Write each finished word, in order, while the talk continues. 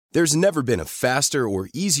There's never been a faster or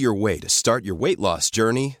easier way to start your weight loss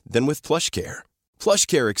journey than with PlushCare.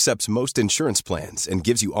 PlushCare accepts most insurance plans and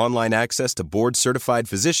gives you online access to board-certified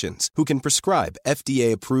physicians who can prescribe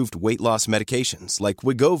FDA-approved weight loss medications like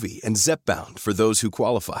Wegovy and Zepbound for those who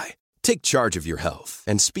qualify. Take charge of your health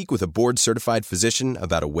and speak with a board-certified physician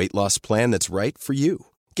about a weight loss plan that's right for you.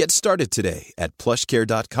 Get started today at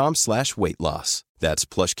plushcare.com/weight-loss. That's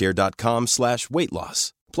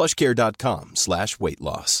plushcare.com/weight-loss.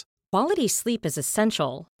 plushcare.com/weight-loss. Quality sleep is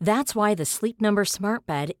essential. That's why the Sleep Number Smart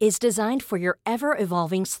Bed is designed for your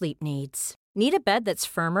ever-evolving sleep needs. Need a bed that's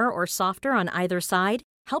firmer or softer on either side?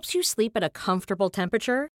 Helps you sleep at a comfortable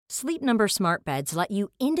temperature? Sleep Number Smart Beds let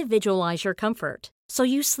you individualize your comfort, so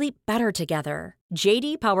you sleep better together.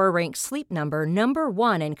 J.D. Power ranks Sleep Number number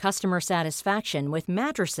 1 in customer satisfaction with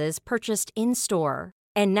mattresses purchased in-store.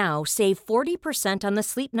 And now, save 40% on the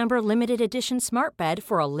Sleep Number Limited Edition Smart Bed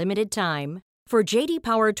for a limited time. For J.D.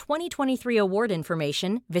 Power 2023 award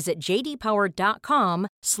information, visit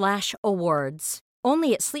jdpower.com/awards.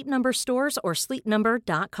 Only at Sleep Number stores or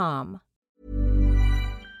sleepnumber.com.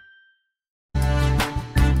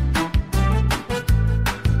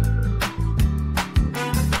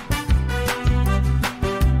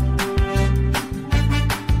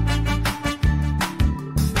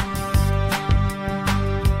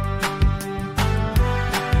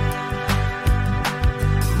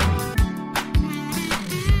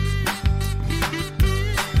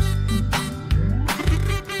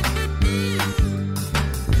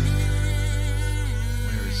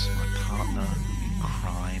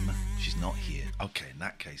 Okay, in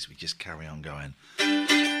that case, we just carry on going. I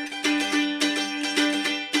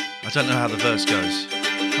don't know how the verse goes.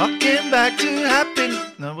 Walking back to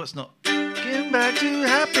happiness. No, what's not? Walking back to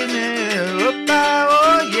happiness.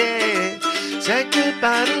 Oh, yeah. Say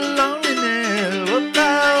goodbye to loneliness.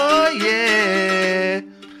 Oh, yeah.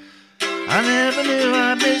 I never knew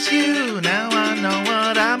I miss you. Now I know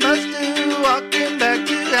what I must do. Walking back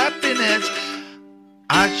to happiness.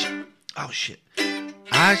 Oh, shit.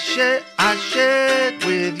 I shared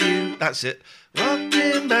with you. That's it.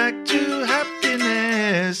 Walking back to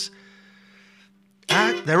happiness.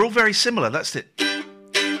 They're all very similar. That's it.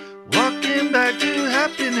 Walking back to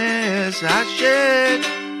happiness. I shared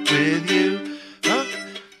with you.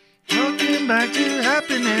 Walking back to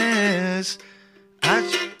happiness.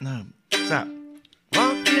 No, what's that?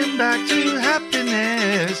 Walking back to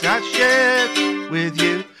happiness. I shared with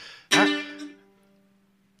you.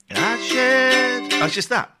 It's just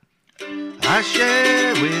that. I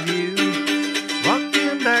share with you.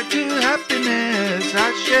 Walking back to happiness.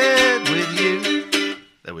 I shared with you.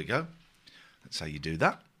 There we go. That's how you do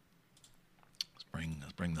that.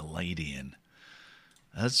 Let's bring the lady in.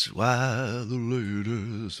 That's why the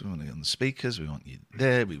ladies. We want you on the speakers. We want you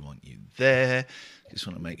there. We want you there. Just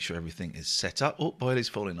want to make sure everything is set up. Oh, Boylie's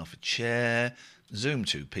falling off a chair. Zoom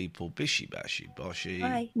to people. Bishy bashy boshy.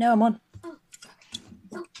 Hi. No, I'm on.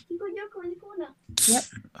 Oh, you got Yoko in the corner. Yep.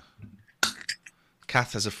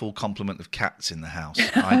 Kath has a full complement of cats in the house.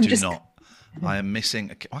 I do not. I am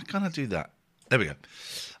missing a cat. Why can't I do that? There we go.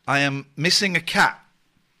 I am missing a cat.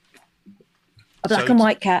 A black and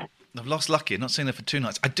white cat. I've lost Lucky. I've not seen her for 2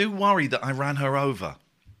 nights. I do worry that I ran her over.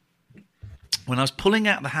 When I was pulling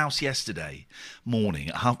out the house yesterday morning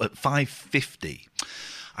at 5:50,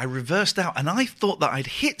 I reversed out and I thought that I'd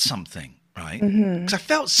hit something, right? Because I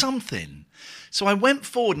felt something. So I went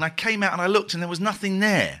forward and I came out and I looked and there was nothing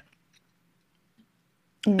there.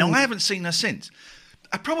 Now, I haven't seen her since.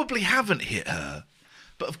 I probably haven't hit her.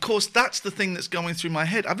 But, of course, that's the thing that's going through my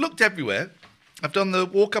head. I've looked everywhere. I've done the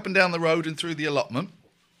walk up and down the road and through the allotment.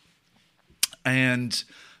 And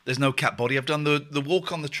there's no cat body. I've done the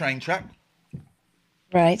walk on the train track.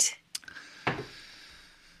 Right.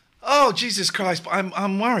 Oh, Jesus Christ. But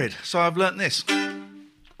I'm worried. So I've learnt this.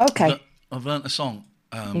 Okay. I've learnt a song.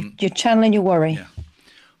 You're channeling your worry. Yeah.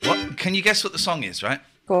 What? Can you guess what the song is, right?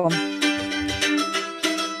 Go on.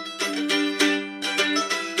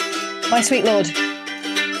 My Sweet Lord.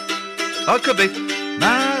 Oh, it could be.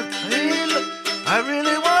 I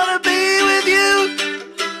really want to be with you.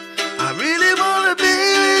 I really want to be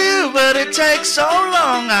with you, but it takes so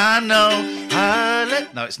long, I know.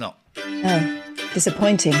 No, it's not. Oh,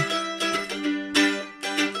 disappointing.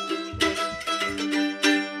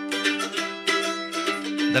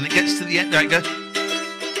 Then it gets to the end. There it goes.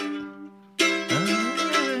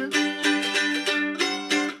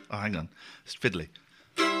 Oh, hang on. It's fiddly.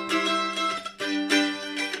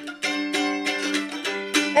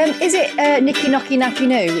 Is it Nicky Knocky Nacky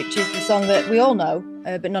Noo, which is the song that we all know,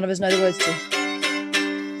 but none of us know the words to?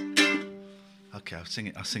 Okay, I'll sing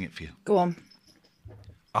it for you. Go on.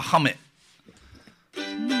 I'll hum it.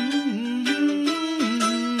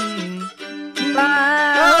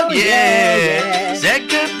 yeah. Said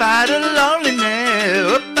goodbye to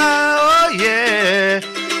loneliness. Oh, yeah.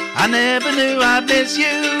 I never knew I'd miss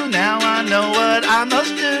you. Now I know what I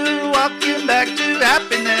must do. Walking back to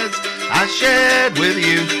happiness I shared with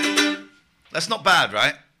you. That's not bad,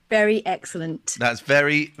 right? Very excellent. That's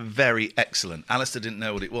very, very excellent. Alistair didn't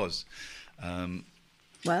know what it was.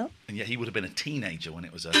 Well. And yet he would have been a teenager when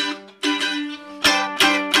it was a...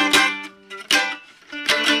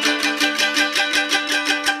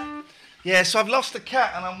 Yeah, so I've lost the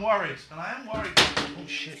cat and I'm worried. And I am worried. Oh,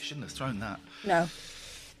 shit, shouldn't have thrown that. No.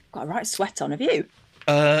 Got a right sweat on, have you?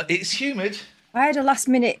 It's humid. I had a last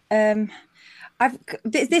minute...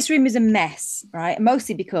 this room is a mess, right?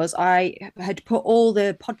 Mostly because I had put all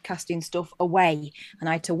the podcasting stuff away and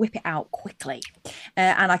I had to whip it out quickly.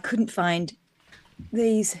 And I couldn't find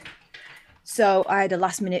these. So I had a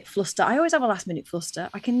last minute fluster. I always have a last minute fluster.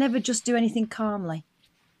 I can never just do anything calmly.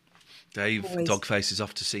 Dave, Always. Dogface is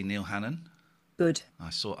off to see Neil Hannon. Good. I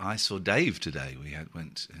saw Dave today. We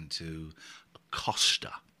went into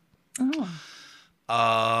Costa. Oh.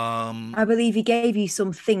 I believe he gave you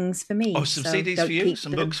some things for me. Oh, some so CDs don't for you, keep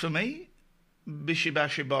some them. books for me. Bishi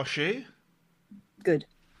bashi boshi. Good.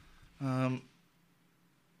 I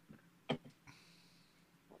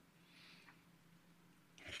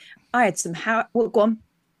had some... Well, go on.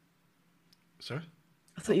 Sorry?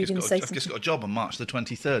 I thought you were going to say I've something. just got a job on March the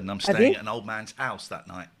 23rd and I'm Have staying you? at an old man's house that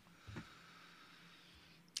night.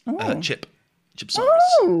 Oh. Chip Summers.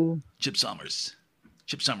 Oh, Chip Summers.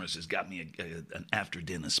 Chip Summers has got me an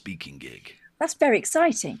after-dinner speaking gig. that's very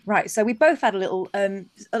exciting. Right, so we both had a little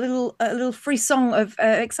free song of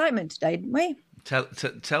excitement today, didn't we? Tell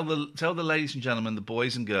the ladies and gentlemen, the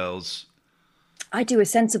boys and girls. I do a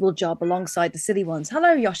sensible job alongside the silly ones.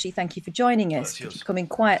 Hello, Yoshi. Thank you for joining us. that's yours. Could you come in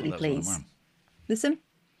quietly, That was one of please? mine. Listen.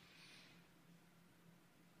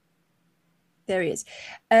 There he is.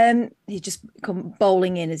 He's just come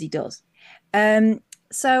bowling in as he does.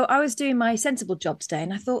 So I was doing my sensible job today,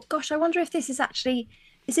 and I thought, gosh, I wonder if this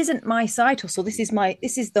isn't my side hustle. This is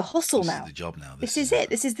the hustle This now. is the job now. This is it.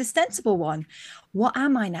 This is the sensible one. What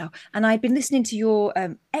am I now? And I'd been listening to your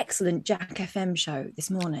excellent Jack FM show this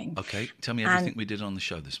morning. Okay, tell me everything we did on the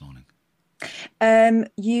show this morning.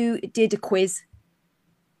 You did a quiz.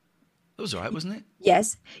 That was all right, wasn't it?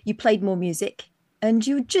 Yes. You played more music. And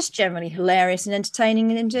you were just generally hilarious and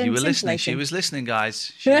entertaining and You were listening. She scintillating. was listening,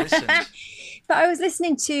 guys. She listened. But I was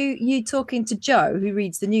listening to you talking to Joe, who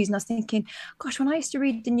reads the news, and I was thinking, gosh, when I used to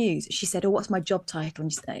read the news, she said, oh, what's my job title?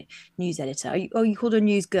 And you say, news editor. You called her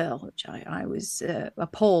news girl, which I was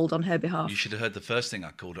appalled on her behalf. You should have heard the first thing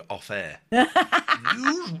I called her off air.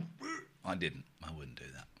 I didn't. I wouldn't do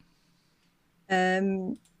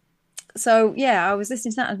that. So, yeah, I was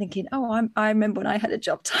listening to that and thinking, oh, I remember when I had a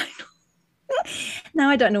job title. Now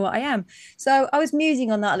I don't know what I am. So I was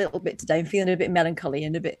musing on that a little bit today and feeling a bit melancholy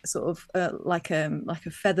and a bit sort of like a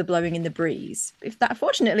feather blowing in the breeze. If that,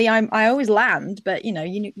 fortunately, I always land, but you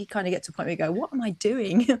kind of get to a point where you go, what am I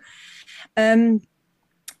doing? And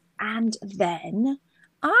then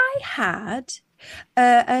I had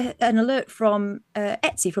an alert from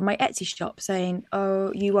Etsy, from my Etsy shop, saying,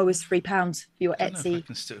 "Oh, you owe us £3 for your I don't know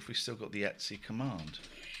Etsy." if we still got the Etsy command.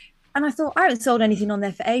 And I thought, I haven't sold anything on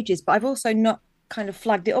there for ages, but I've also not kind of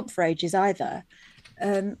flagged it up for ages either.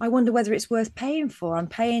 I wonder whether it's worth paying for. I'm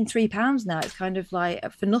paying £3 now. It's kind of like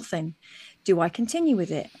for nothing. Do I continue with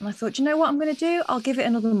it? And I thought, you know what I'm going to do? I'll give it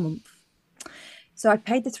another month. So I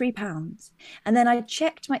paid the £3. And then I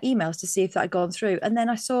checked my emails to see if that had gone through. And then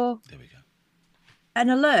I saw There we go. an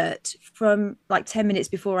alert from like 10 minutes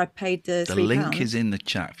before I paid the £3. The link is in the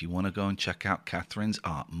chat if you want to go and check out Catherine's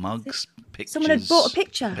art. Mugs, pictures, Someone had bought a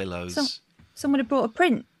picture. pillows. Someone had brought a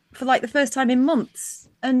print for like the first time in months,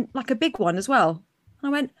 and like a big one as well. And I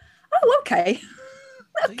went, oh, okay.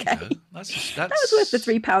 There you Okay. go. That's That was worth the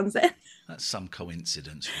 £3 then. That's some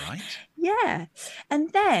coincidence, right? Yeah. And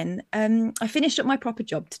then I finished up my proper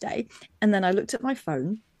job today, and then I looked at my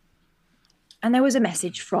phone, and there was a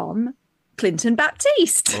message from Clinton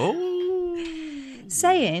Baptiste Oh.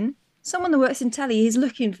 saying someone that works in telly is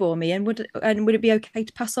looking for me, and would it be okay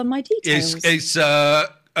to pass on my details? It's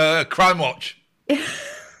Crime Watch.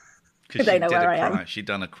 'Cause They she know did where a I am. crime. She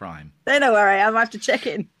done a crime. They know where I am. I have to check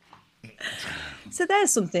in. So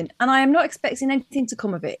there's something, and I am not expecting anything to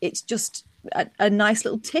come of it. It's just a nice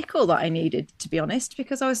little tickle that I needed, to be honest,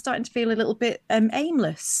 because I was starting to feel a little bit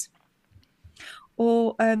aimless,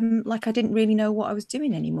 or like I didn't really know what I was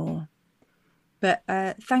doing anymore. But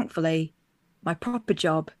thankfully, my proper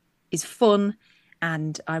job is fun,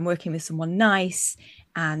 and I'm working with someone nice,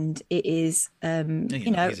 and it is, He's a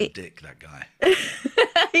dick, that guy.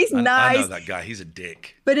 He's I nice. know that guy. He's a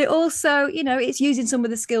dick. But it also, it's using some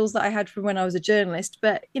of the skills that I had from when I was a journalist,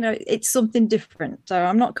 but it's something different. So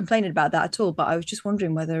I'm not complaining about that at all. But I was just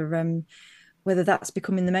wondering whether that's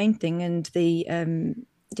becoming the main thing and the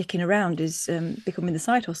dicking around is becoming the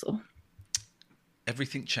side hustle.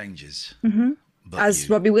 Everything changes. Mm-hmm. But As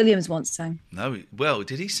Robbie Williams once sang. No, well,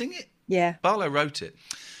 did he sing it? Yeah. Barlow wrote it.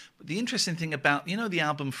 But the interesting thing about, the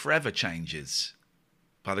album Forever Changes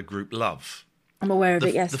by the group Love. I'm aware of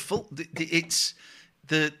it, yes.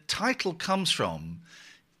 The title comes from,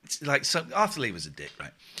 it's like, Arthur Lee was a dick,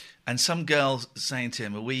 right? And some girl saying to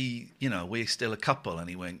him, we're still a couple. And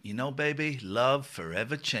he went, baby, love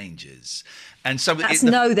forever changes. And so that's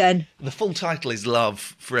then. The full title is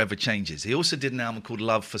Love Forever Changes. He also did an album called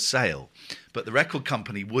Love for Sale, but the record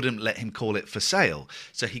company wouldn't let him call it For Sale.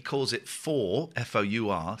 So he calls it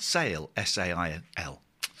F-O-U-R, Sale, S-A-I-L.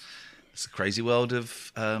 It's the crazy world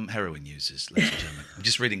of heroin users, ladies and gentlemen. I'm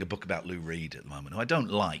just reading a book about Lou Reed at the moment, who I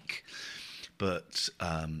don't like, but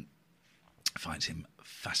find him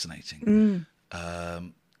fascinating.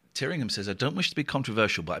 Tyringham says, I don't wish to be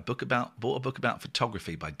controversial, but I bought a book about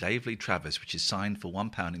photography by Dave Lee Travis, which is signed for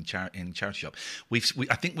 £1 in charity shop.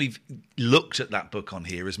 I think we've looked at that book on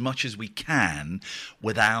here as much as we can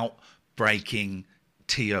without breaking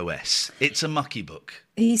TOS. It's a mucky book.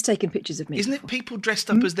 He's taken pictures of me. Isn't it people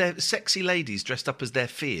dressed up as their sexy ladies dressed up as their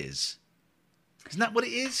fears? Isn't that what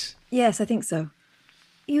it is? Yes, I think so.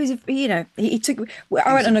 He was, he took.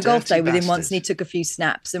 I went on a golf day with him once, and he took a few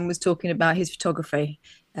snaps and was talking about his photography.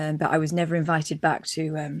 But I was never invited back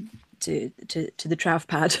to the Trough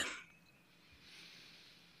pad.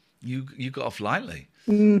 You got off lightly.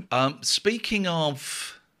 Speaking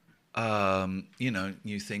of,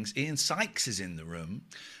 new things. Ian Sykes is in the room,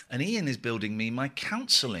 and Ian is building me my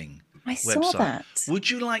counselling website. I saw that. Would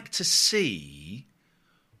you like to see?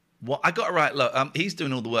 What I got to write? Look, he's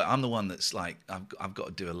doing all the work. I'm the one that's like, I've got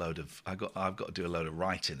to do a load of, I've got to do a load of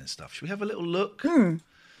writing and stuff. Should we have a little look?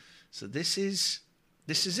 So this is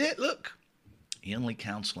it. Look, Ian Lee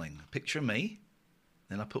Counselling. Picture of me.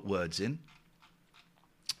 Then I put words in,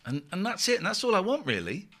 and that's it. And that's all I want,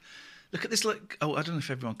 really. Look at this. Look. Oh, I don't know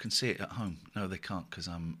if everyone can see it at home. No, they can't because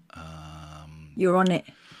I'm. You're on it.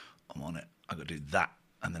 I'm on it. I got to do that,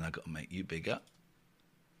 and then I got to make you bigger.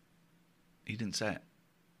 You didn't say it.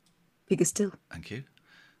 Bigger still. Thank you.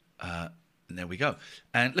 And there we go.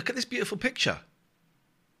 And look at this beautiful picture.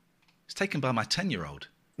 It's taken by my 10-year-old.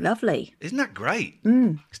 Lovely. Isn't that great?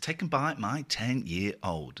 It's taken by my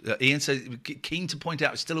 10-year-old. Ian says, keen to point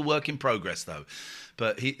out, it's still a work in progress, though.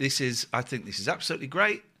 But I think this is absolutely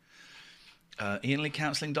great.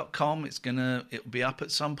 IanLeeCounselling.com. It'll be up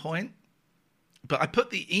at some point. But I put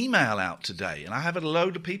the email out today, and I have had a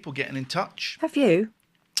load of people getting in touch. Have you?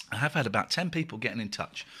 I have had about 10 people getting in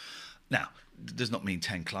touch. Now, it does not mean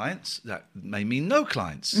 10 clients. That may mean no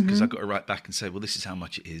clients, because I've got to write back and say, well, this is how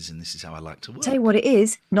much it is, and this is how I like to work. Tell you what it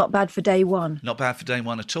is, not bad for day one. Not bad for day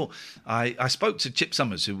one at all. I spoke to Chip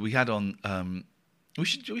Summers, who we had on.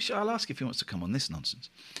 I'll ask if he wants to come on this nonsense.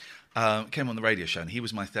 Came on the radio show, and he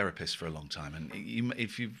was my therapist for a long time. And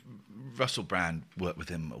Russell Brand worked with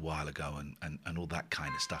him a while ago, and all that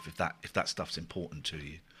kind of stuff. If that stuff's important to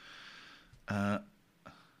you.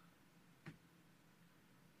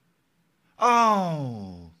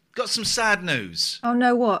 Oh, got some sad news. Oh,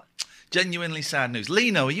 no, what? Genuinely sad news.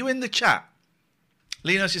 Lino, are you in the chat?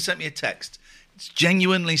 Lino's just sent me a text. It's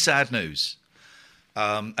genuinely sad news.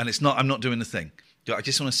 And it's not, I'm not doing the thing. I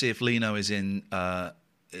just want to see if Lino is in the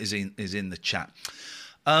chat.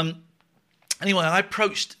 Anyway, I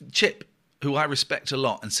approached Chip, who I respect a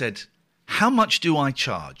lot, and said, how much do I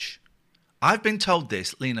charge? I've been told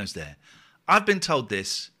this. Lino's there. I've been told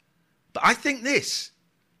this, but I think this.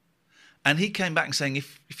 And he came back and saying,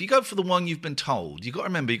 if you go for the one you've been told, you've got to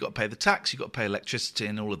remember, you've got to pay the tax, you've got to pay electricity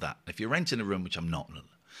and all of that. If you're renting a room, which I'm not.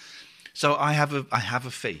 So I have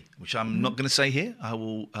a fee, which I'm not going to say here. I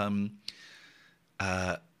will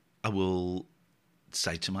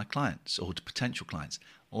say to my clients or to potential clients.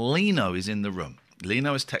 Lino is in the room.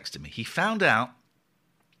 Lino has texted me. He found out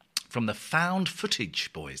from the Found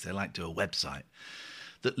Footage boys, they like to do a website,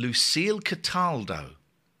 that Lucille Cataldo,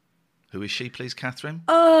 who is she, please, Catherine?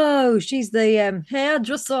 Oh, she's the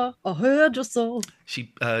hairdresser.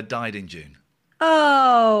 She died in June.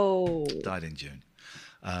 Oh. Died in June.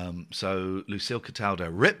 So Lucille Cataldo,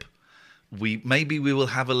 RIP. Maybe we will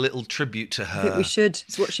have a little tribute to her. I think we should.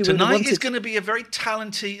 It's what she would have wanted. Tonight is going to be a very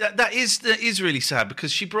talented. That is really sad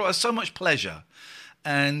because she brought us so much pleasure,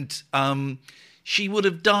 and she would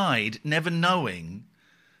have died never knowing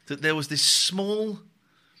that there was this small,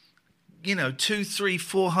 200,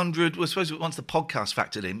 400. Well, I suppose once the podcast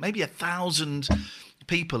factored in, maybe 1,000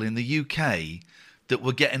 people in the UK that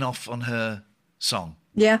were getting off on her song.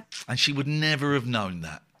 Yeah. And she would never have known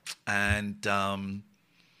that. And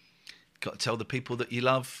got to tell the people that you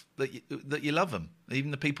love that you love them.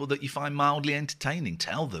 Even the people that you find mildly entertaining.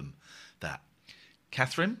 Tell them that.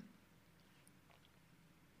 Catherine,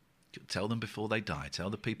 tell them before they die. Tell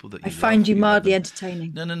the people that you love. I find you mildly love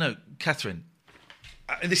entertaining. No. Catherine,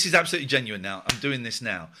 this is absolutely genuine now. I'm doing this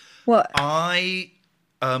now. What? I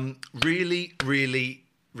really, really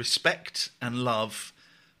respect and love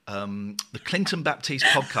the Clinton Baptiste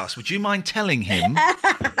podcast. Would you mind telling him?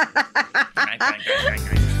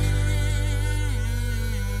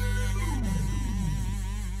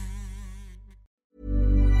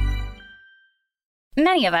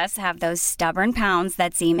 Many of us have those stubborn pounds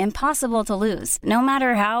that seem impossible to lose, no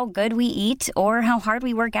matter how good we eat or how hard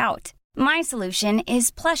we work out. My solution is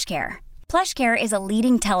PlushCare. PlushCare is a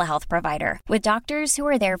leading telehealth provider with doctors who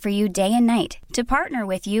are there for you day and night to partner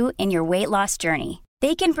with you in your weight loss journey.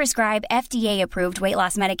 They can prescribe FDA-approved weight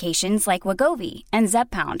loss medications like Wegovy and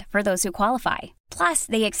Zepbound for those who qualify. Plus,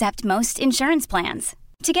 they accept most insurance plans.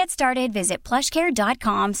 To get started, visit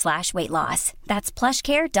plushcare.com/weightloss. That's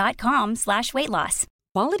plushcare.com/weightloss.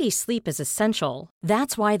 Quality sleep is essential.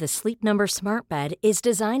 That's why the Sleep Number Smart Bed is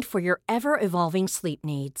designed for your ever-evolving sleep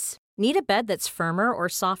needs. Need a bed that's firmer or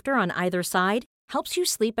softer on either side? Helps you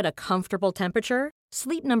sleep at a comfortable temperature?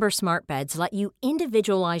 Sleep Number Smart Beds let you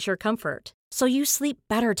individualize your comfort, so you sleep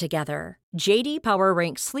better together. J.D. Power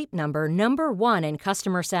ranks Sleep Number number 1 in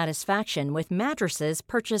customer satisfaction with mattresses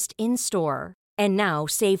purchased in-store. And now,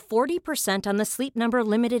 save 40% on the Sleep Number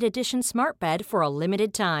Limited Edition Smart Bed for a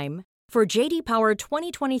limited time. For J.D. Power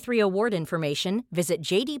 2023 award information, visit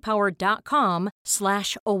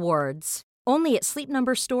jdpower.com/awards. Only at Sleep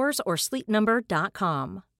Number stores or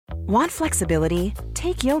sleepnumber.com. Want flexibility?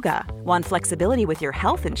 Take yoga. Want flexibility with your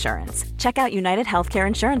health insurance? Check out United Healthcare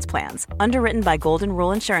Insurance Plans. Underwritten by Golden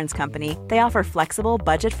Rule Insurance Company, they offer flexible,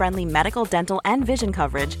 budget-friendly medical, dental, and vision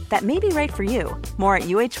coverage that may be right for you. More at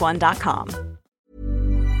uh1.com.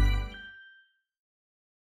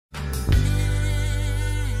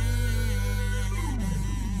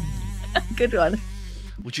 Good one.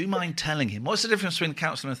 Would you mind telling him? What's the difference between a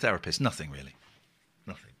counsellor and a therapist? Nothing, really.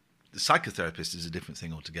 Nothing. The psychotherapist is a different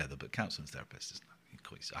thing altogether, but counsellor and therapist is nothing. Of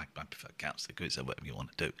course, I prefer counsellor. It's whatever you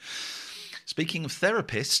want to do. Speaking of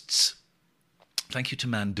therapists, thank you to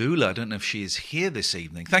Mandula. I don't know if she is here this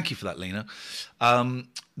evening. Thank you for that, Lena.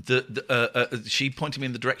 She pointed me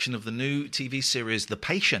in the direction of the new TV series The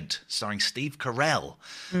Patient, starring Steve Carell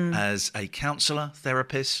as a counsellor,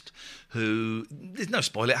 therapist, who, there's no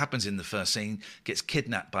spoiler, it happens in the first scene, gets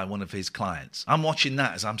kidnapped by one of his clients. I'm watching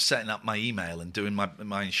that as I'm setting up my email and doing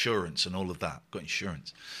my insurance and all of that. Got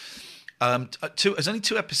insurance. There's only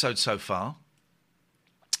 2 episodes so far.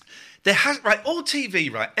 There has, all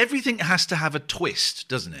TV, everything has to have a twist,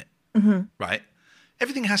 doesn't it? Mm-hmm. Right?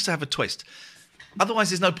 Everything has to have a twist. Otherwise,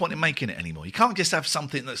 there's no point in making it anymore. You can't just have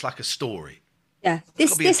something that's like a story. Yeah,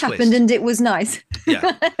 this happened and it was nice.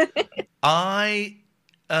 Yeah.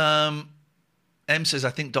 Em says, I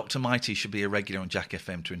think Dr. Mighty should be a regular on Jack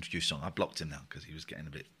FM to introduce song. I blocked him now because he was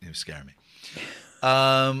scaring me.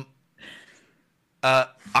 I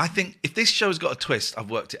think if this show's got a twist, I've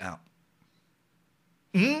worked it out.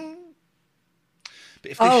 But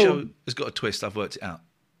if this show has got a twist, I've worked it out.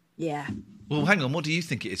 Yeah. Well, hang on. What do you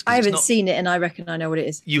think it is? I haven't seen it, and I reckon I know what it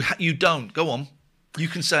is. You don't. Go on. You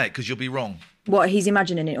can say it because you'll be wrong. What, he's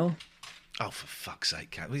imagining it all? Oh, for fuck's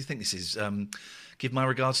sake, Kat. What do you think this is? Give My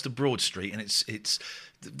Regards to Broad Street. And it's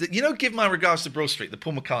Give My Regards to Broad Street, the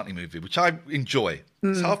Paul McCartney movie, which I enjoy.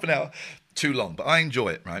 It's half an hour too long, but I enjoy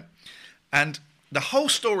it, right? And the whole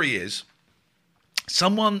story is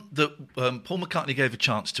someone that Paul McCartney gave a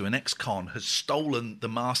chance to, an ex-con, has stolen the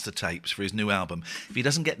master tapes for his new album. If he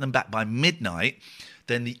doesn't get them back by midnight,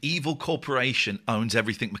 then the evil corporation owns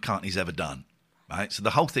everything McCartney's ever done, right? So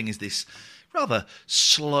the whole thing is this rather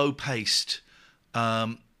slow-paced...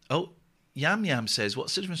 Yam Yam says,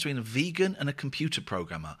 what's the difference between a vegan and a computer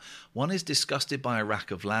programmer? One is disgusted by a rack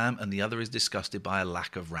of lamb and the other is disgusted by a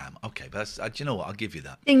lack of ram. Okay, but do you know what? I'll give you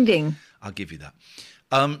that. Ding, ding. I'll give you that.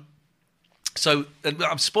 So,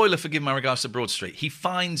 spoiler for Give My Regards to Broad Street. He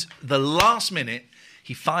finds, the last minute,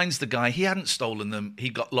 he finds the guy. He hadn't stolen them. He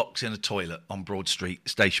got locked in a toilet on Broad Street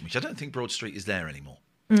Station, which I don't think Broad Street is there anymore.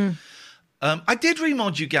 I did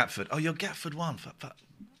remod you, Gatford. Oh, you're Gatford 1.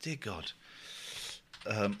 Dear God.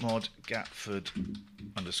 Mod Gatford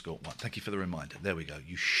 _1. Thank you for the reminder. There we go.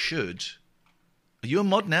 You should. Are you a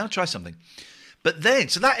mod now? Try something. But then,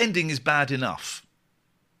 so that ending is bad enough.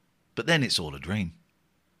 But then it's all a dream.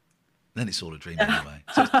 Then it's all a dream anyway.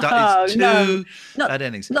 So it's two bad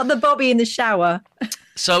endings. Not the Bobby in the shower.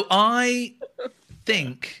 So I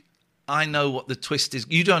think I know what the twist is.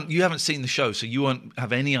 You haven't seen the show, so you won't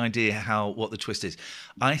have any idea what the twist is.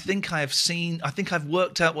 I think I've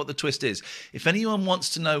worked out what the twist is. If anyone wants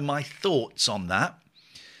to know my thoughts on that,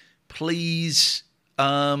 please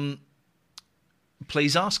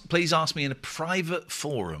ask me in a private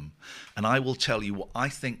forum, and I will tell you what I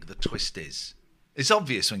think the twist is. It's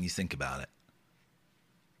obvious when you think about it.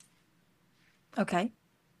 Okay.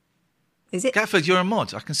 Is it? Gafford, you're a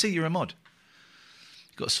mod. I can see you're a mod.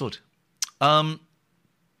 You've got a sword. I'm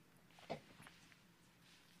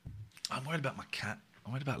worried about my cat.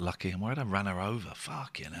 I'm worried about Lucky. I'm worried I ran her over.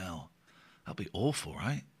 Fucking hell. That'd be awful,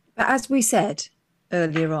 right? But as we said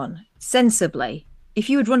earlier on, sensibly, if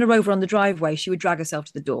you would run her over on the driveway, she would drag herself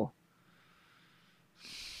to the door.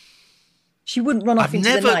 She wouldn't run off into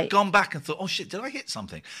the night. I've never gone back and thought, oh shit, did I hit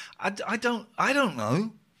something? I don't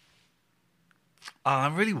know.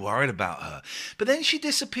 I'm really worried about her. But then she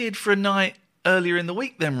disappeared for a night earlier in the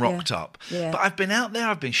week, then rocked up. Yeah. But I've been out there,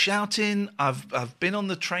 I've been shouting, I've been on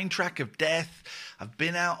the train track of death, I've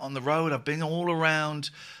been out on the road, I've been all around.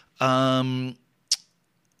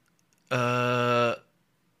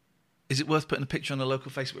 Is it worth putting a picture on the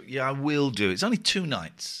local Facebook? Yeah, I will do. It's only 2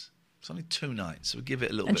 nights. It's only 2 nights, so we'll give it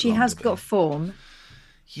a little bit longer. And she has got form.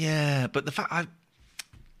 Yeah, but the fact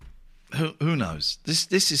who knows?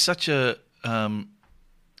 This is such a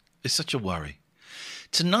it's such a worry.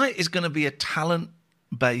 Tonight is going to be a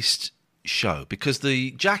talent-based show because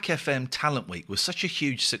the Jack FM Talent Week was such a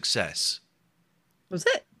huge success. Was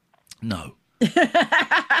it? No.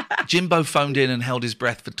 Jimbo phoned in and held his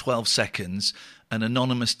breath for 12 seconds, and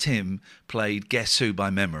Anonymous Tim played Guess Who by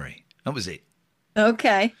memory. That was it.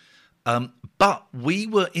 Okay. But we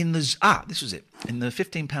were in this was it, in the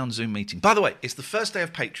 £15 Zoom meeting. By the way, it's the first day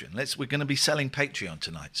of Patreon. We're going to be selling Patreon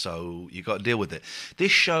tonight, so you got to deal with it.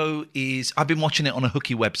 This show is, I've been watching it on a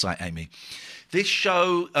hooky website, Amy. This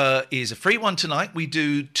show is a free one tonight. We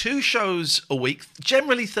do 2 shows a week,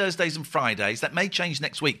 generally Thursdays and Fridays. That may change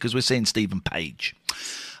next week because we're seeing Stephen Page.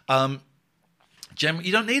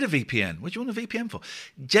 You don't need a VPN. What do you want a VPN for?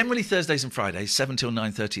 Generally Thursdays and Fridays, 7 till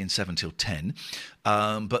 9:30 and 7 till 10.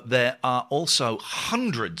 But there are also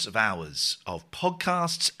hundreds of hours of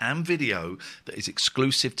podcasts and video that is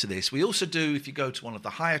exclusive to this. We also do, if you go to one of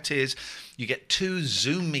the higher tiers, you get 2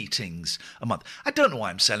 Zoom meetings a month. I don't know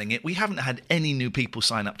why I'm selling it. We haven't had any new people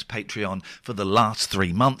sign up to Patreon for the last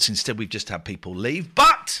 3 months. Instead, we've just had people leave.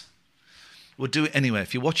 But we'll do it anyway.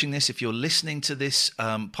 If you're watching this, if you're listening to this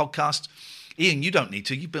podcast, Ian, you don't need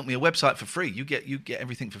to. You built me a website for free. You get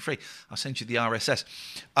everything for free. I'll send you the RSS.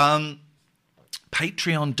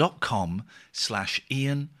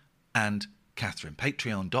 Patreon.com/Ian and Catherine.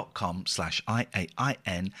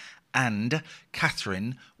 Patreon.com/IAIN and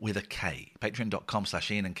Catherine with a K.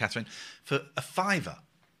 Patreon.com/Ian and Catherine for a £5,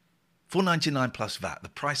 $4.99 plus VAT, the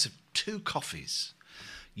price of 2 coffees.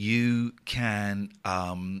 You can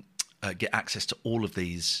get access to all of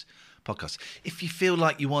these podcasts. If you feel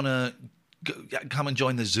like you want to come and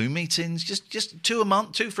join the Zoom meetings, just 2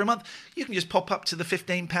 for a month, you can just pop up to the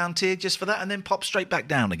 £15 tier just for that and then pop straight back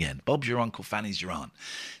down again. Bob's your uncle, Fanny's your aunt.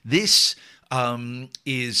 This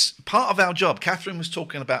is part of our job. Catherine was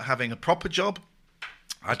talking about having a proper job.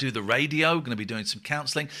 I do the radio, going to be doing some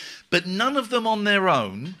counselling, but none of them on their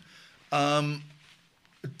own.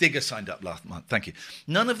 Digger signed up last month, thank you.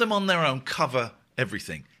 None of them on their own cover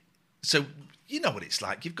everything. So you know what it's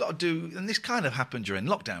like. You've got to do, and this kind of happened during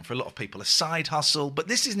lockdown for a lot of people, a side hustle. But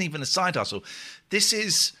this isn't even a side hustle. This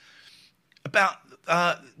is about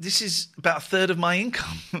a third of my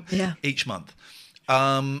income each month.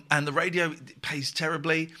 And the radio pays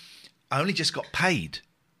terribly. I only just got paid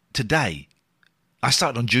today. I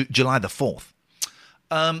started on July the 4th.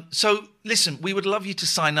 So listen, we would love you to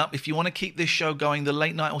sign up. If you want to keep this show going, the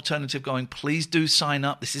late night alternative going, please do sign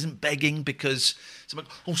up. This isn't begging because someone,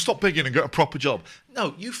 stop begging and get a proper job.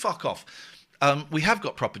 No, you fuck off. We have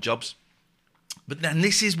got proper jobs, but then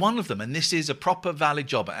this is one of them, and this is a proper valid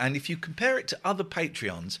job. And if you compare it to other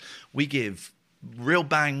Patreons, we give real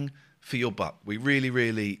bang for your buck. We really,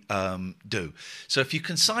 really do. So if you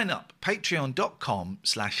can sign up,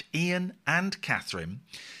 patreon.com/Ian and Catherine,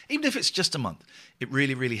 even if it's just a month, it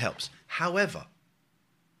really, really helps. However,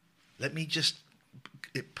 let me just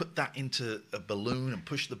put that into a balloon and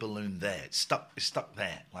push the balloon there. It's stuck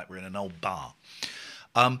there, like we're in an old bar.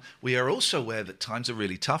 We are also aware that times are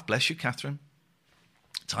really tough. Bless you, Catherine.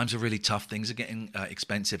 Times are really tough. Things are getting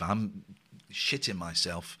expensive. I'm shitting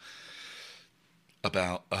myself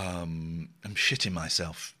about... I'm shitting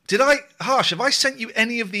myself. Have I sent you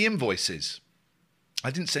any of the invoices?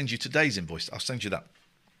 I didn't send you today's invoice. I'll send you that.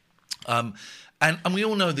 And we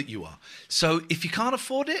all know that you are. So if you can't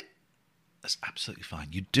afford it, that's absolutely fine.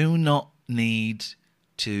 You do not need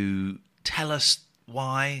to tell us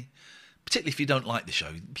why, particularly if you don't like the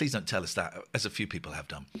show. Please don't tell us that, as a few people have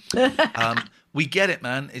done. We get it,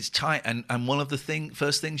 man. It's tight. And one of the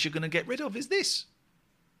first things you're going to get rid of is this.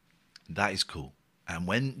 That is cool. And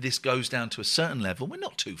when this goes down to a certain level, we're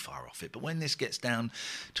not too far off it, but when this gets down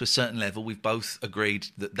to a certain level, we've both agreed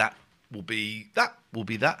that will be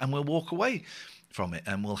that, and we'll walk away from it,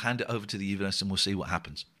 and we'll hand it over to the universe, and we'll see what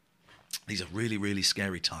happens. These are really, really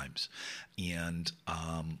scary times, and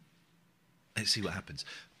let's see what happens.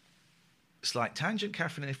 Slight tangent,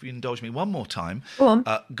 Catherine, if you indulge me one more time. Go on.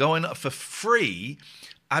 Going up for free,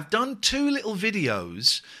 I've done 2 little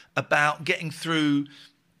videos about getting through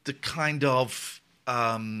the kind of,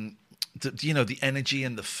 the energy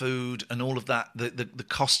and the food and all of that, the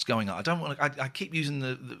costs going up. I don't want to, I keep using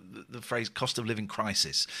the phrase cost of living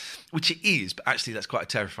crisis, which it is, but actually that's quite a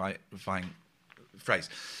terrifying phrase.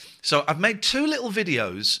 So I've made 2 little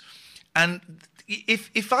videos, and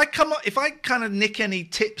if I kind of nick any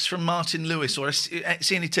tips from Martin Lewis or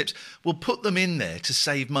see any tips, we'll put them in there to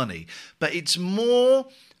save money. But it's more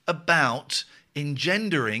about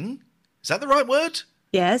engendering, is that the right word?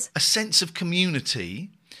 Yes. A sense of community,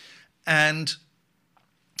 and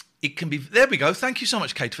it can be, there we go. Thank you so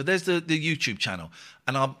much, Kate, for there's the YouTube channel,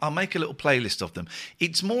 and I'll make a little playlist of them.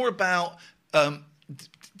 It's more about a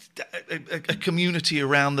community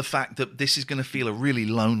around the fact that this is going to feel a really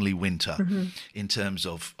lonely winter in terms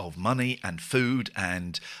of money and food.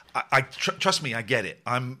 And trust me, I get it.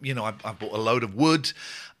 I bought a load of wood.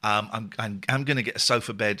 I'm going to get a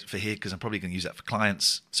sofa bed for here because I'm probably going to use that for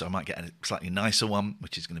clients. So I might get a slightly nicer one,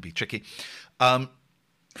 which is going to be tricky.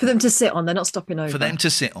 For them to sit on, they're not stopping over. For them to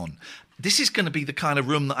sit on. This is going to be the kind of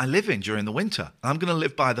room that I live in during the winter. I'm going to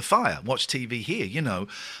live by the fire, watch TV here,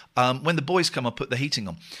 When the boys come, I'll put the heating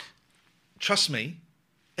on. Trust me,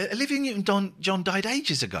 Olivia Newton-John died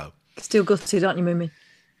ages ago. Still gutted, aren't you, Mummy?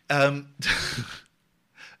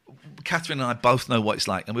 Catherine and I both know what it's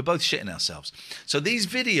like, and we're both shitting ourselves. So these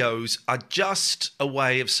videos are just a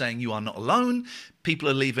way of saying you are not alone. People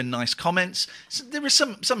are leaving nice comments. So there are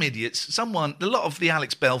some idiots, a lot of the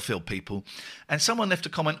Alex Belfield people, and someone left a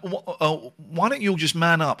comment, why don't you all just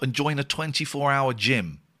man up and join a 24-hour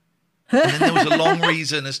gym? And then there was a long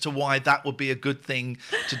reason as to why that would be a good thing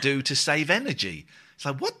to do to save energy. It's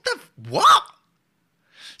like, what?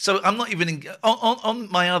 So I'm not even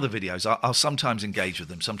on my other videos. I'll sometimes engage with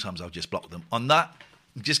them. Sometimes I'll just block them. On that,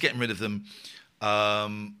 I'm just getting rid of them.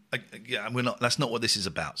 We're not. That's not what this is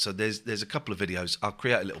about. So there's a couple of videos. I'll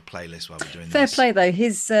create a little playlist while we're doing Fair this. play though.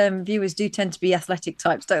 His viewers do tend to be athletic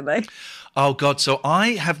types, don't they? Oh God. So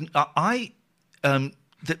I thought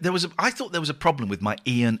there was a problem with my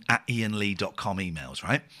ian@ianlee.com emails,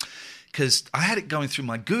 right? Because I had it going through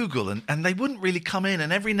my Google and they wouldn't really come in.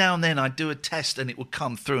 And every now and then I'd do a test and it would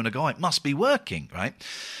come through and I go, oh, it must be working, right?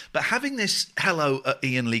 But having this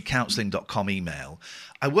hello@ianleecounselling.com email,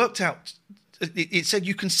 I worked out, it said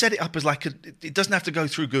you can set it up as it doesn't have to go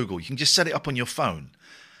through Google. You can just set it up on your phone.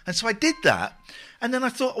 And so I did that. And then I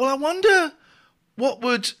thought, well, I wonder what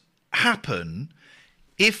would happen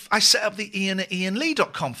if I set up the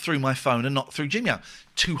ian@ianlee.com through my phone and not through Gmail.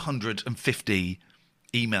 250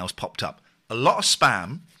 emails popped up. A lot of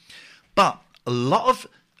spam, but a lot of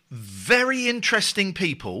very interesting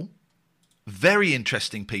people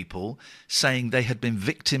saying they had been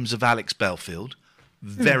victims of Alex Belfield.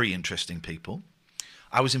 Very interesting people.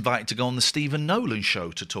 I was invited to go on the Stephen Nolan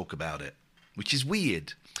show to talk about it, which is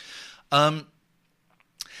weird. And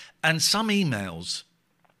some emails,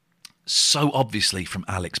 so obviously from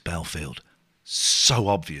Alex Belfield, so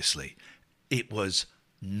obviously, it was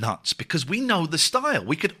nuts because we know the style.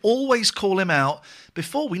 We could always call him out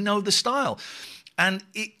before we know the style. And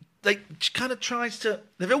they kind of tries to,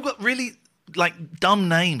 they've all got really dumb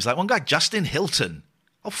names. Like one guy, Justin Hilton.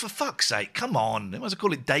 Oh, for fuck's sake, come on. They must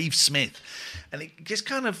call it Dave Smith. And it just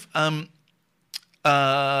kind of, I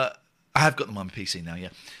have got them on my PC now, yeah.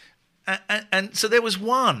 And so there was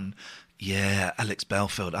one, yeah, Alex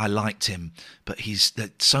Belfield, I liked him, but there's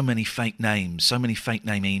so many fake names, so many fake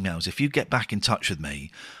name emails. If you get back in touch with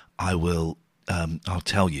me, I will, I'll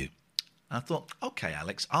tell you. And I thought, okay,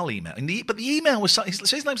 Alex, I'll email. But the email was, so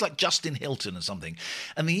his name's like Justin Hilton or something.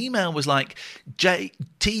 And the email was like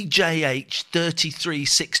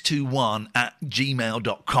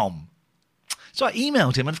tjh33621@gmail.com. So I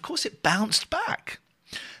emailed him, and of course it bounced back.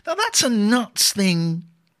 Now that's a nuts thing.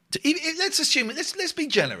 Let's assume, let's be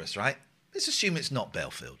generous, right? Let's assume it's not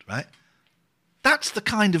Belfield, right? That's the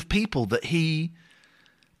kind of people that he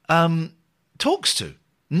talks to.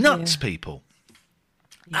 Nuts, people.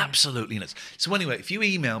 Yeah. Absolutely nuts. So anyway, if you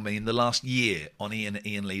email me in the last year on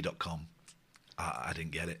ian@ianlee.com, I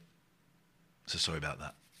didn't get it. So sorry about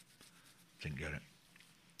that. Didn't get it.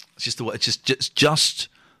 It's just the way. It's just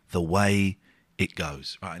the way it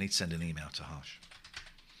goes. Right, I need to send an email to Harsh.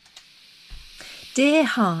 Dear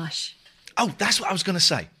Harsh. Oh, that's what I was going to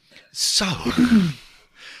say. So, Harsh,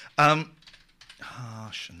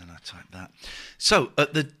 and then I type that. So,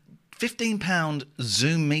 at the £15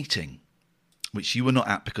 Zoom meeting, which you were not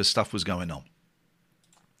at because stuff was going on,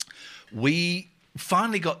 we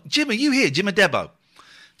finally got... Jim, are you here? Jim Adebo.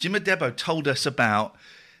 Jim Adebo told us about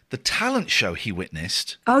the talent show he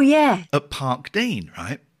witnessed. Oh, yeah. At Park Dean,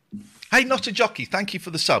 right? Hey, Not a Jockey, thank you for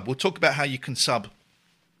the sub. We'll talk about how you can sub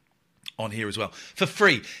on here as well for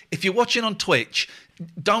free. If you're watching on Twitch,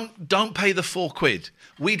 don't pay the £4.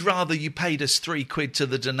 We'd rather you paid us £3 to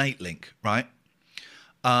the donate link, right?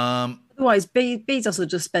 Otherwise, Bezos will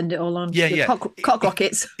just spend it all on cock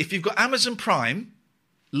rockets. If you've got Amazon Prime,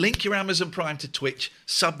 link your Amazon Prime to Twitch,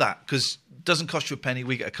 sub that, because it doesn't cost you a penny.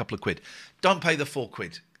 We get a couple of quid. Don't pay the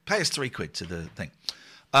 £4. Pay us £3 to the thing.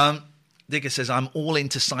 Digger says, I'm all in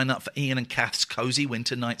to sign up for Ian and Kath's Cozy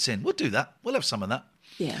Winter Nights In. We'll do that. We'll have some of that.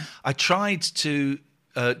 Yeah. I tried to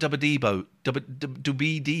Dubby,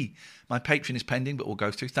 my Patreon is pending, but we'll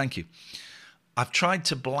go through. Thank you. I've tried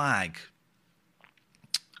to blag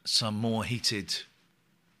some more heated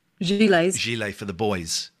gilet for the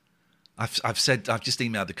boys. I've just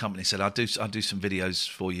emailed the company, said I'll do some videos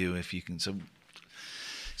for you if you can. So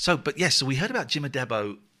we heard about Jim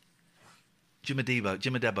Adebo's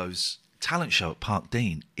talent show at Park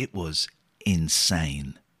Dean. It was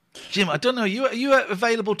insane. Jim, I don't know. Are you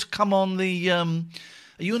available to come on the? Are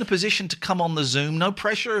you in a position to come on the Zoom? No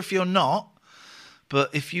pressure if you're not,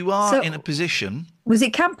 but if you are in a position. Was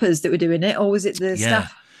it campers that were doing it, or was it the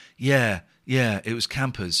staff? Yeah. It was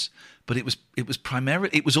campers, but it was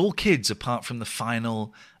primarily all kids apart from the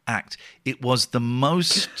final act. It was the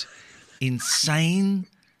most insane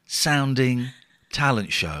sounding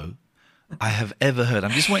talent show I have ever heard.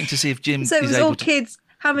 I'm just waiting to see if Jim is able to. So it was all kids.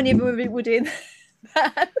 How many of them were doing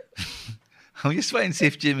that? I'm just waiting to see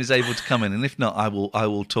if Jim is able to come in, and if not, I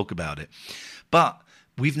will talk about it. But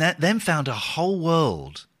we've then found a whole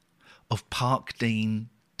world of Park Dean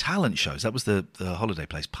talent shows. That was the holiday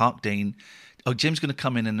place, Park Dean. Oh, Jim's going to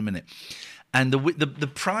come in a minute. And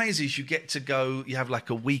the prize is you get to go, you have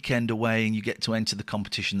like a weekend away, and you get to enter the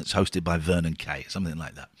competition that's hosted by Vernon Kay, something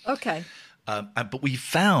like that. Okay. But we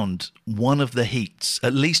found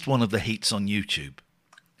at least one of the heats on YouTube.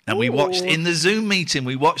 And we watched, in the Zoom meeting,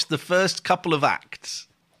 we watched the first couple of acts,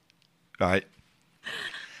 right?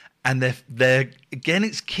 And they're again,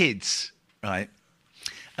 it's kids, right?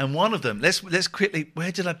 And one of them, let's quickly,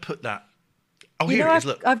 where did I put that? Oh, here it is,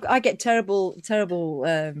 look. I get terrible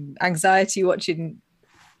anxiety watching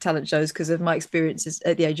talent shows because of my experiences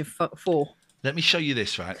at the age of 4. Let me show you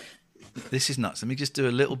this, right? This is nuts. Let me just do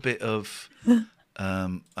a little bit of, I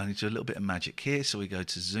need to do a little bit of magic here. So we go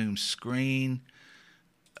to Zoom screen.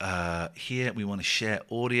 Here we want to share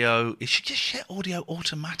audio. It should just share audio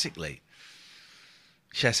automatically.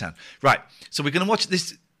 Share sound. Right. So we're going to watch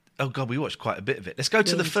this. Oh, God, we watched quite a bit of it. Let's go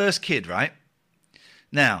to the first kid, right?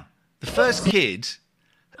 Now, the first kid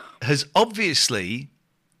has obviously,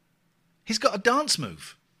 he's got a dance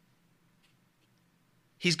move.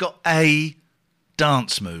 He's got a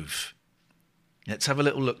dance move. Let's have a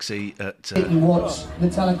little look-see at... You watch the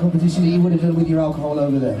talent competition that you would have done with your alcohol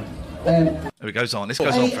over there. There it goes on. This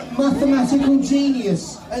goes on. A mathematical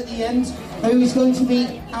genius at the end who is going to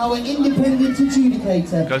be our independent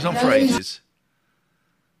adjudicator. Goes on for ages.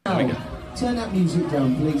 There we go. Turn that music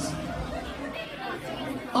down, please.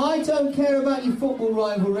 I don't care about your football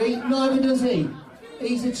rivalry, neither does he.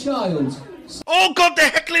 He's a child. Oh, God, they're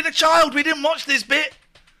heckling a child. We didn't watch this bit.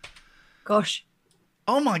 Gosh.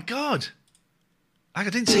 Oh, my God. I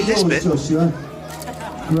didn't see this bit. Joshua.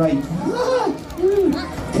 Great.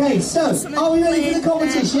 Okay, so, are we ready for the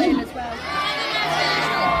competition?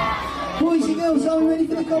 Boys and girls, are we ready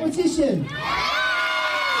for the competition?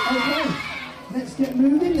 Okay, let's get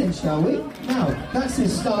moving then, shall we? Now, that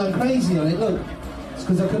says Style Crazy on it, look. It's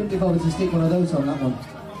because I couldn't be bothered to stick one of those on that one.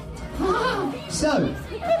 So,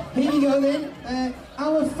 here you go then.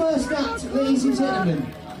 Our first act, ladies and gentlemen,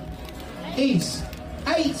 is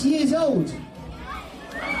 8 years old.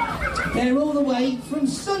 They're all the way from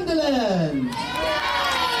Sunderland.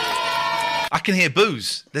 I can hear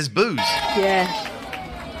boos. There's boos. Yeah.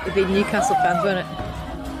 They'd be Newcastle fans, won't it?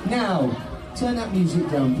 Now, turn that music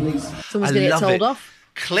down, please. Someone's going to get told off.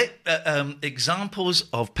 examples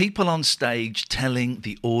of people on stage telling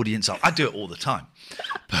the audience off. I do it all the time.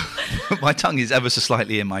 My tongue is ever so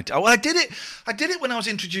slightly in my... I did it when I was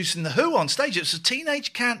introducing The Who on stage. It was a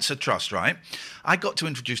Teenage Cancer Trust, right? I got to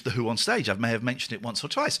introduce The Who on stage. I may have mentioned it once or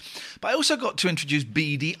twice. But I also got to introduce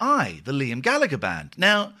BDI, the Liam Gallagher band.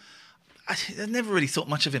 Now, I never really thought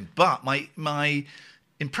much of him, but my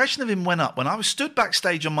impression of him went up when I was stood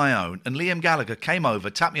backstage on my own and Liam Gallagher came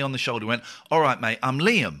over, tapped me on the shoulder, went, "All right, mate, I'm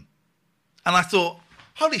Liam." And I thought,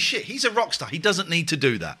 holy shit, he's a rock star. He doesn't need to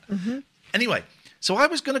do that. Mm-hmm. Anyway, so I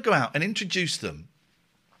was going to go out and introduce them.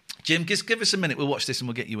 Jim, just give us a minute. We'll watch this and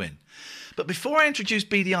we'll get you in. But before I introduced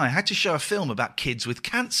BDI, I had to show a film about kids with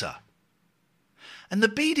cancer. And the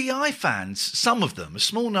BDI fans, some of them, a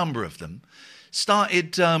small number of them,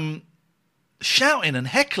 started shouting and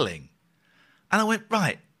heckling. And I went,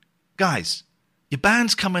 right, guys, your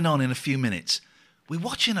band's coming on in a few minutes. We're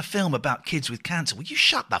watching a film about kids with cancer. Will you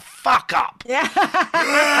shut the fuck up? Yeah.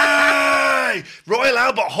 Yay! Royal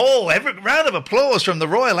Albert Hall. Every round of applause from the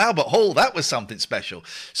Royal Albert Hall. That was something special.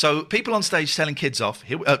 So people on stage telling kids off,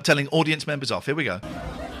 telling audience members off. Here we go.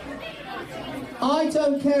 I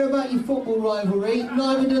don't care about your football rivalry.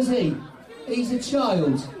 Neither does he. He's a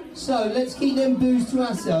child. So let's keep them boos to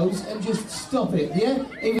ourselves and just stop it, yeah?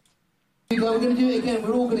 We're going to do it again.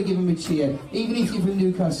 We're all going to give him a cheer, even if you're from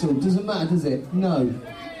Newcastle. Doesn't matter, does it? No.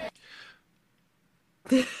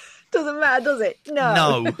 Doesn't matter, does it?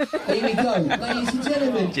 No. No. Here we go, ladies and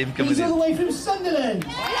gentlemen. Jim, he's all the way from Sunderland.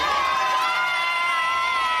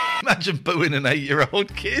 Imagine booing an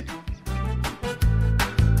 8-year-old kid.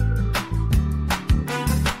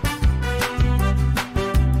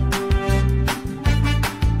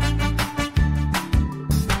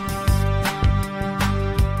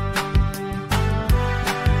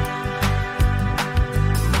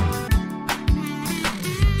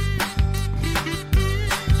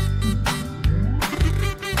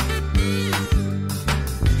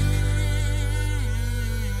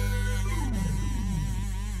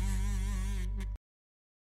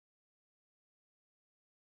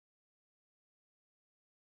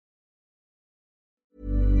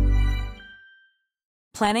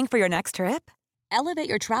 Planning for your next trip? Elevate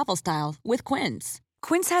your travel style with Quince.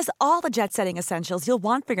 Quince has all the jet-setting essentials you'll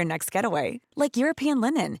want for your next getaway, like European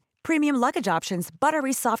linen, premium luggage options,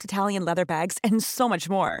 buttery soft Italian leather bags, and so much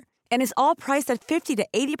more. And is all priced at 50 to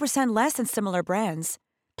 80% less than similar brands.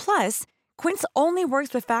 Plus, Quince only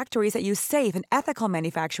works with factories that use safe and ethical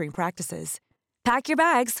manufacturing practices. Pack your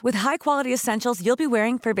bags with high-quality essentials you'll be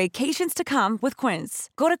wearing for vacations to come with Quince.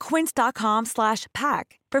 Go to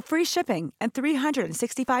quince.com/pack for free shipping and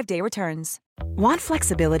 365-day returns. Want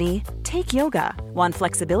flexibility? Take yoga. Want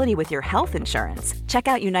flexibility with your health insurance? Check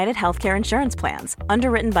out United Healthcare Insurance Plans.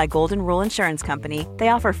 Underwritten by Golden Rule Insurance Company, they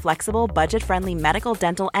offer flexible, budget-friendly medical,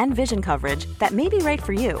 dental, and vision coverage that may be right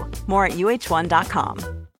for you. More at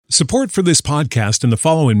uh1.com. Support for this podcast and the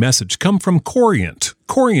following message come from Corient.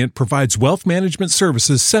 Corient provides wealth management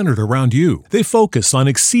services centered around you. They focus on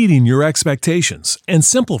exceeding your expectations and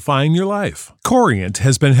simplifying your life. Corient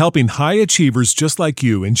has been helping high achievers just like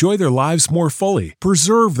you enjoy their lives more fully,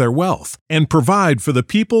 preserve their wealth, and provide for the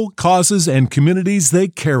people, causes, and communities they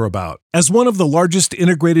care about. As one of the largest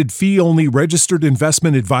integrated fee-only registered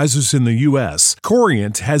investment advisors in the U.S.,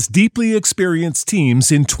 Corient has deeply experienced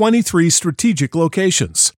teams in 23 strategic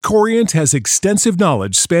locations. Corient has extensive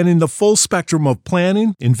knowledge spanning the full spectrum of planning,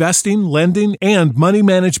 investing, lending, and money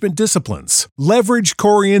management disciplines. Leverage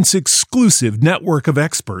Corient's exclusive network of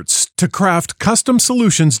experts to craft custom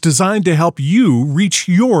solutions designed to help you reach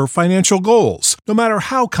your financial goals, no matter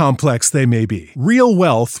how complex they may be. Real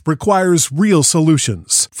wealth requires real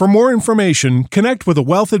solutions. For more information, connect with a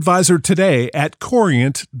wealth advisor today at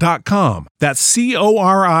Corient.com. That's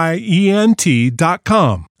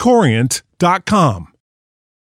Corient.com. Corient.com.